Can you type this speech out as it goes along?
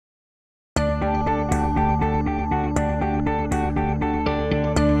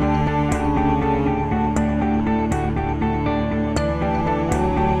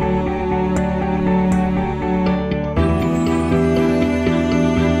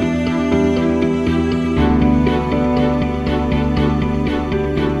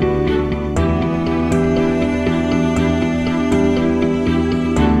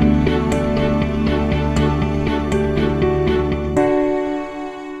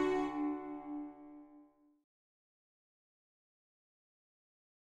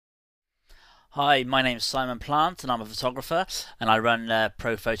Hi, my name is Simon Plant and I'm a photographer and I run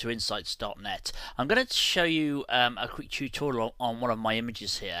ProPhotoInsights.net. I'm going to show you a quick tutorial on one of my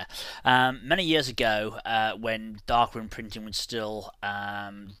images here. Many years ago, when darkroom printing was still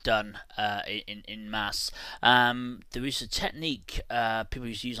done in mass, there was a technique people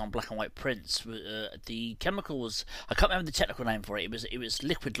used to use on black and white prints. The chemical was, I can't remember the technical name for it. It was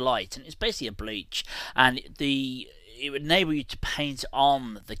liquid light, and it's basically a bleach, and it would enable you to paint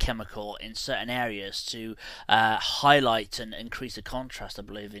on the chemical in certain areas to highlight and increase the contrast, I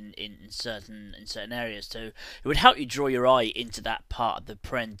believe, in certain areas. So it would help you draw your eye into that part of the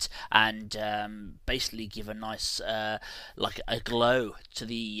print and basically give a nice like a glow to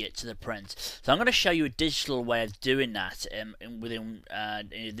the print. So I'm going to show you a digital way of doing that within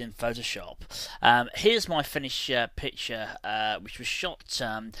Photoshop. Here's my finished picture, which was shot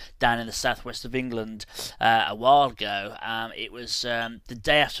down in the southwest of England a while ago. It was the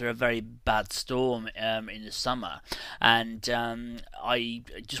day after a very bad storm in the summer, and I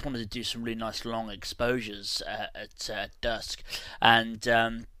just wanted to do some really nice long exposures at dusk, and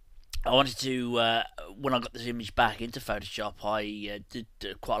I wanted to, when I got this image back into Photoshop, I did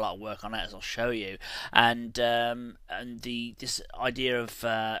quite a lot of work on it, as I'll show you, and this idea of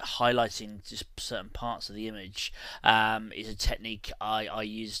highlighting just certain parts of the image is a technique I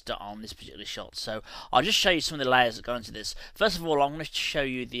used on this particular shot. So I'll just show you some of the layers that go into this. First of all, I'm going to show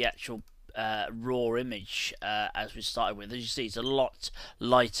you the actual raw image as we started with. As you see, it's a lot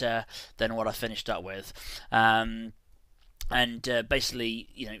lighter than what I finished up with. And basically,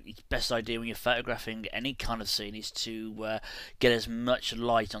 it's best idea when you're photographing any kind of scene is to get as much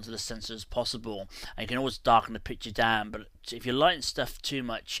light onto the sensor as possible. And you can always darken the picture down, but if you lighten stuff too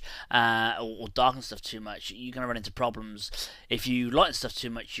much or darken stuff too much, you're going to run into problems. If you lighten stuff too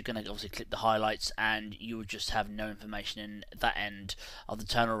much, you're going to obviously clip the highlights and you will just have no information in that end of the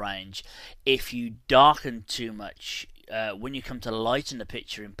tonal range. If you darken too much, when you come to lighten the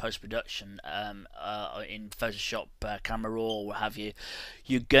picture in post-production in Photoshop, Camera Raw, or what have you,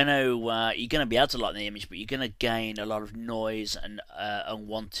 you're gonna be able to lighten the image, but you're gonna gain a lot of noise and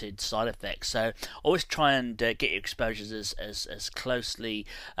unwanted side effects. So always try and get your exposures as closely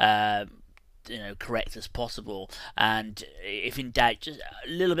correct as possible, and if in doubt, just a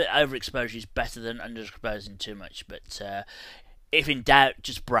little bit overexposure is better than underexposing too much. But if in doubt,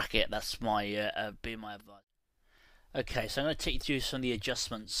 just bracket. That's my my advice. Okay, so I'm going to take you through some of the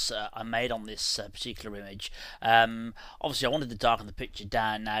adjustments I made on this particular image. Obviously, I wanted to darken the picture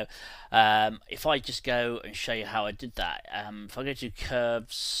down. Now, if I just go and show you how I did that, if I go to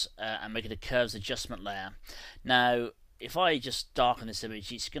Curves and make it a Curves adjustment layer. Now, if I just darken this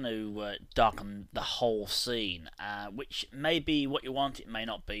image, it's going to darken the whole scene, which may be what you want, it may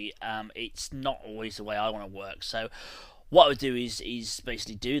not be. It's not always the way I want to work. So what I would do is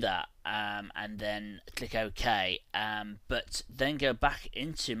basically do that and then click OK, but then go back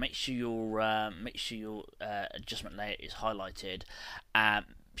into make sure your adjustment layer is highlighted.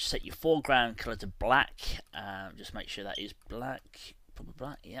 Set your foreground color to black. Just make sure that is black. Probably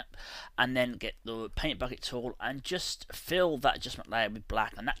black, yep. And then get the paint bucket tool and just fill that adjustment layer with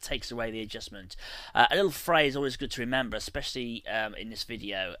black, and that takes away the adjustment. A little phrase always good to remember, especially in this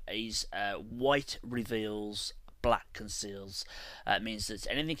video, is white reveals, black conceals. It means that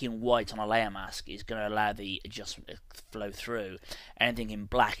anything in white on a layer mask is going to allow the adjustment to flow through. Anything in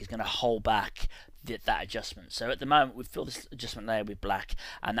black is going to hold back that adjustment. So at the moment we fill this adjustment layer with black,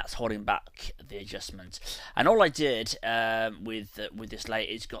 and that's holding back the adjustment. And all I did with this layer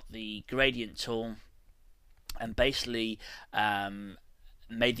is got the gradient tool and basically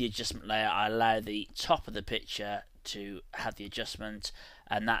made the adjustment layer. I allow the top of the picture to have the adjustment,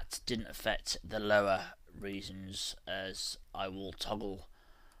 and that didn't affect the lower regions, as I will toggle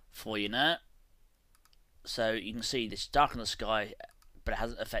for you now. So you can see this dark in the sky, but it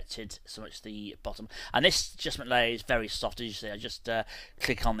hasn't affected so much the bottom. And this adjustment layer is very soft, as you see. I just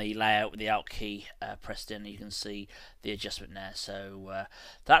click on the layout with the Alt key pressed in, and you can see the adjustment there. So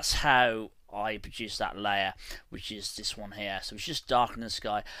that's how I produced that layer, which is this one here. So it's just dark in the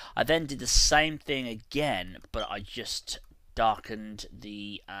sky. I then did the same thing again, but I just darkened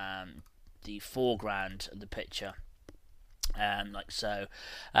the foreground of the picture, like so.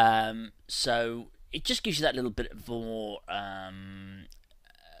 So it just gives you that little bit more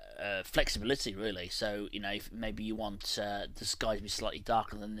flexibility, really. So if maybe you want the sky to be slightly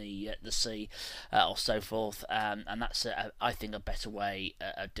darker than the sea, or so forth, and that's I think a better way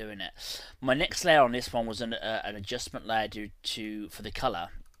of doing it. My next layer on this one was an adjustment layer for the color.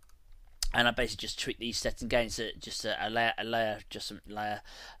 and I basically just tweak these settings again. So just a layer, just a layer,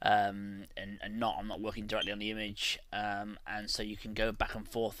 and not I'm not working directly on the image, and so you can go back and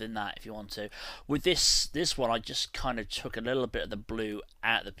forth in that if you want to. With this one, I just kind of took a little bit of the blue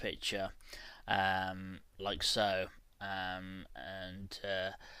out of the picture, like so, and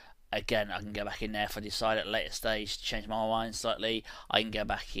again, I can go back in there if I decide at a later stage to change my mind slightly. I can go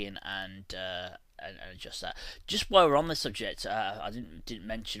back in and adjust that. Just while we're on this subject, I didn't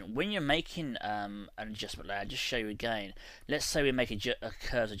mention when you're making an adjustment layer. I'll just show you again. Let's say we make a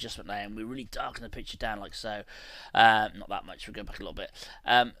curves adjustment layer and we really darken the picture down like so. Not that much. We'll go back a little bit.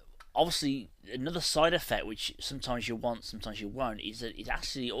 Obviously, another side effect, which sometimes you want, sometimes you won't, is that it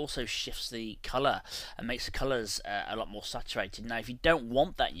actually also shifts the colour and makes the colours a lot more saturated. Now, if you don't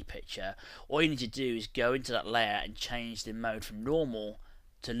want that in your picture, all you need to do is go into that layer and change the mode from normal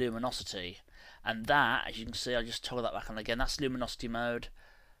to luminosity. And that, as you can see, I just toggle that back on again. That's luminosity mode.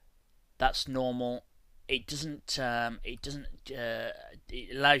 That's normal. It doesn't. It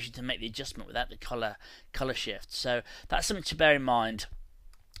allows you to make the adjustment without the color shift. So that's something to bear in mind.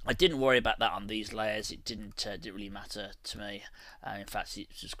 I didn't worry about that on these layers. It didn't really matter to me. In fact,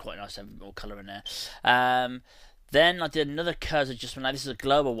 it's just quite nice to have more colour in there. Then I did another curves adjustment. Now this is a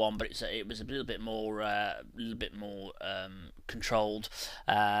global one, but it was a little bit more controlled.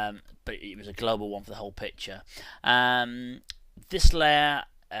 But it was a global one for the whole picture. This layer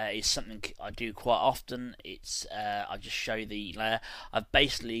is something I do quite often. It's I'll just show you the layer. I've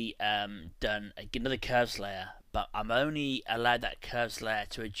basically done another curves layer, but I'm only allowed that curves layer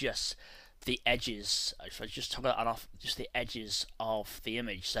to adjust the edges. So I just toggle that off, just the edges of the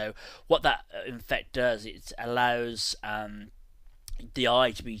image. So what that in fact does, it allows the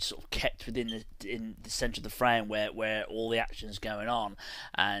eye to be sort of kept within in the center of the frame where all the action is going on,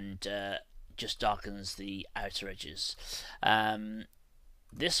 and just darkens the outer edges.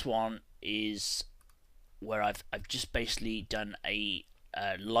 This one is where I've just basically done a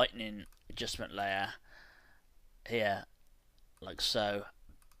lightning adjustment layer here, like so.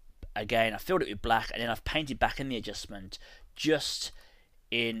 Again, I filled it with black, and then I've painted back in the adjustment just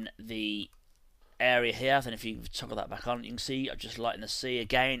in the area here. Then if you toggle that back on, you can see I've just lightened the sea.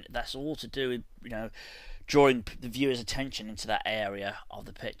 Again, that's all to do with drawing the viewer's attention into that area of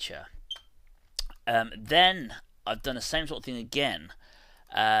the picture. Then I've done the same sort of thing again,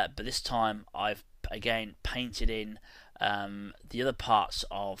 but this time I've again painted in the other parts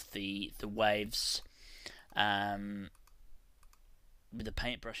of the waves with the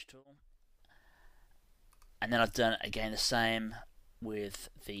paintbrush tool, and then I've done again the same with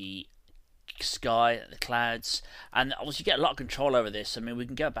the sky, the clouds, and obviously you get a lot of control over this. I mean, we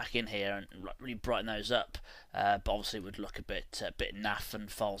can go back in here and really brighten those up, but obviously it would look a bit naff and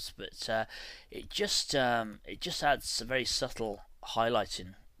false. But it just adds a very subtle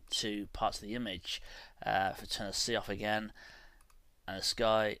highlighting to parts of the image. If I turn the sea off again and the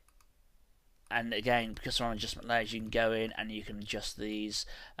sky. And again, because we're on adjustment layers, you can go in and you can adjust these.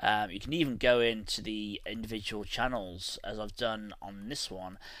 You can even go into the individual channels, as I've done on this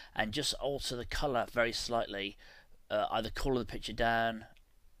one, and just alter the colour very slightly. Either colour the picture down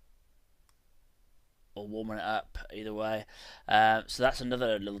or warming it up, either way. So that's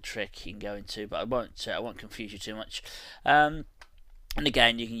another little trick you can go into, but I won't confuse you too much. And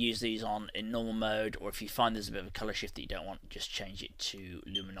again, you can use these in normal mode, or if you find there's a bit of a colour shift that you don't want, just change it to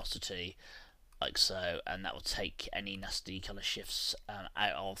luminosity, like so, and that will take any nasty colour shifts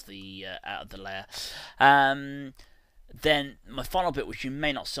out of the layer. Then my final bit, which you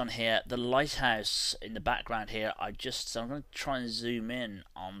may not see on here, the lighthouse in the background here. So I'm going to try and zoom in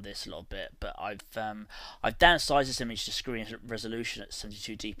on this a little bit, but I've downsized this image to screen resolution at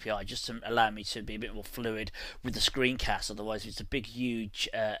 72 dpi just to allow me to be a bit more fluid with the screencast. Otherwise, it's a big, huge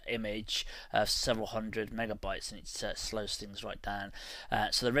image of several hundred megabytes, and it slows things right down.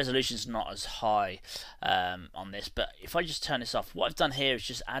 So the resolution is not as high on this. But if I just turn this off, what I've done here is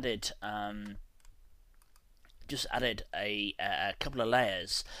just added a couple of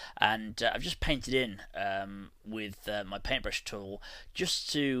layers, and I've just painted in with my paintbrush tool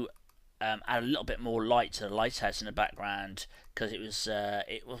just to add a little bit more light to the lighthouse in the background, because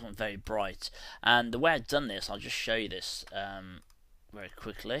it wasn't very bright. And the way I've done this, I'll just show you this very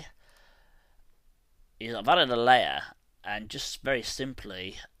quickly, is I've added a layer and just very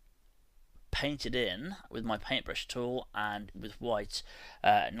simply painted in with my paintbrush tool and with white,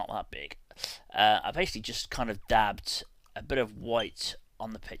 not that big. I basically just kind of dabbed a bit of white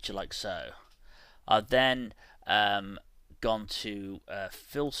on the picture like so. I've then gone to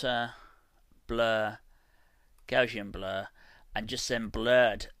filter, blur, Gaussian blur, and just then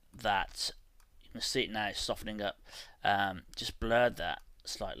blurred that. You can see it now, it's softening up. Just blurred that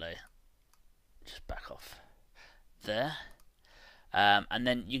slightly, just back off there. And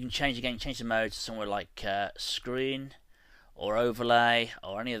then you can change the mode to somewhere like screen or overlay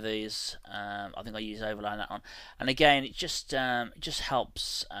or any of these. I think I use overlay on that one. And again, it just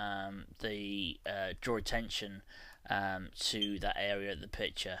helps draw attention to that area of the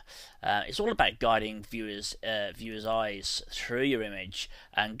picture. It's all about guiding viewers' eyes through your image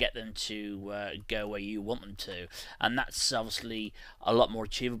and get them to go where you want them to, and that's obviously a lot more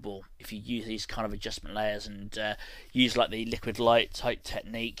achievable if you use these kind of adjustment layers and use like the liquid light type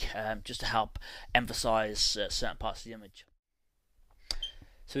technique just to help emphasize certain parts of the image.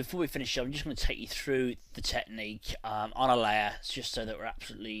 So before we finish up, I'm just going to take you through the technique on a layer, just so that we're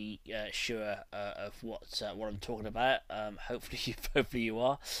absolutely sure of what I'm talking about. Hopefully you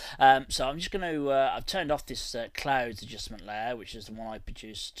are. So I'm just going to I've turned off this clouds adjustment layer, which is the one I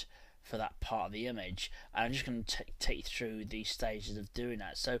produced for that part of the image, and I'm just going to take you through the stages of doing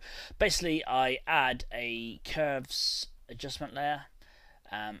that. So basically, I add a curves adjustment layer.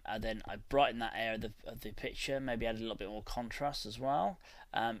 And then I brighten that area of the picture, maybe add a little bit more contrast as well.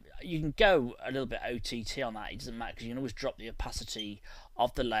 You can go a little bit OTT on that, it doesn't matter, because you can always drop the opacity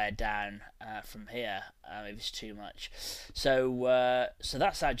of the layer down from here if it's too much. So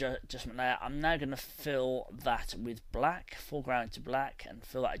that's our adjustment layer. I'm now going to fill that with black, foreground to black, and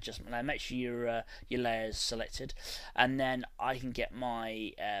fill that adjustment layer. Make sure your layer is selected, and then I can get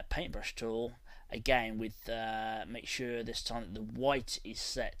my paintbrush tool. Again, with make sure this time that the white is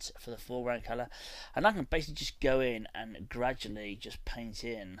set for the foreground colour, and I can basically just go in and gradually just paint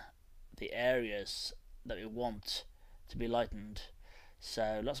in the areas that we want to be lightened.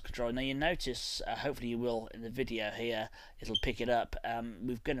 So lots of control. Now you notice, hopefully you will in the video here, it'll pick it up.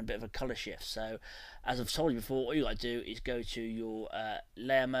 We've got a bit of a colour shift. So as I've told you before, all you got to do is go to your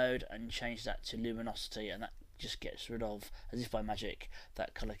layer mode and change that to luminosity, and that just gets rid of, as if by magic,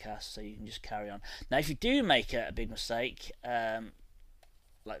 that colour cast, so you can just carry on. Now if you do make a big mistake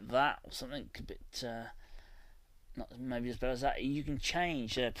like that, or something a bit not maybe as bad as that, you can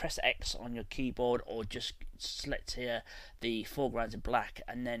change, press X on your keyboard, or just select here the foreground to black,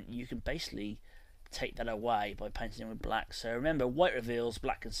 and then you can basically take that away by painting it with black. So remember, white reveals,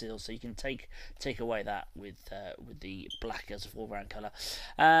 black conceals, so you can take away that with the black as a foreground colour.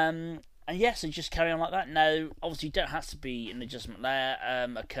 And yeah, so just carry on like that. Now, obviously, you don't have to be an adjustment layer,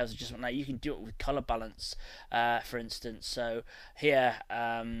 a curves adjustment layer. You can do it with colour balance, for instance. So here,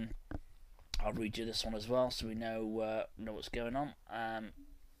 I'll redo this one as well, so we know what's going on.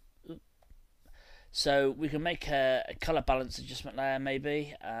 So we can make a colour balance adjustment layer,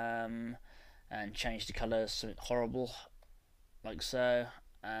 maybe, and change the colour something horrible, like so.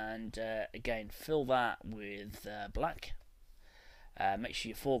 And again, fill that with black. Make sure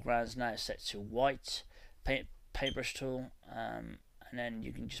your foreground's now set to white. Paintbrush tool, and then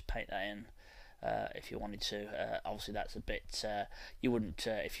you can just paint that in if you wanted to. Obviously, that's a bit you wouldn't,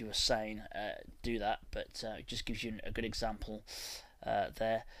 if you were sane, do that, but it just gives you a good example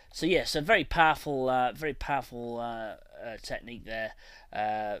there. So yeah, so very powerful technique there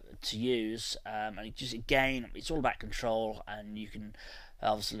to use, and it just, again, it's all about control, and you can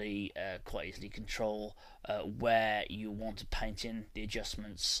obviously quite easily control where you want to paint in the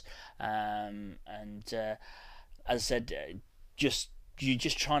adjustments, and as I said, you're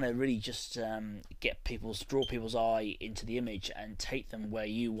just trying to really just draw people's eye into the image and take them where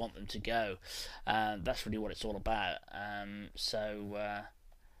you want them to go. That's really what it's all about. So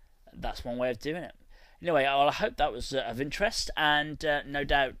that's one way of doing it. Anyway, I hope that was of interest, and no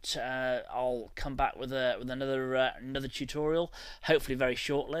doubt I'll come back with another tutorial, hopefully very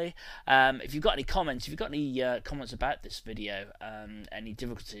shortly. If you've got any comments, comments about this video, any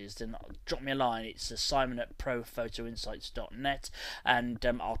difficulties, then drop me a line. It's simon@prophotoinsights.net, and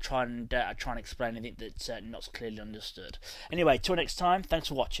I'll try and explain anything that's not clearly understood. Anyway, till next time, thanks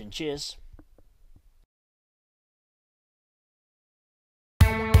for watching. Cheers.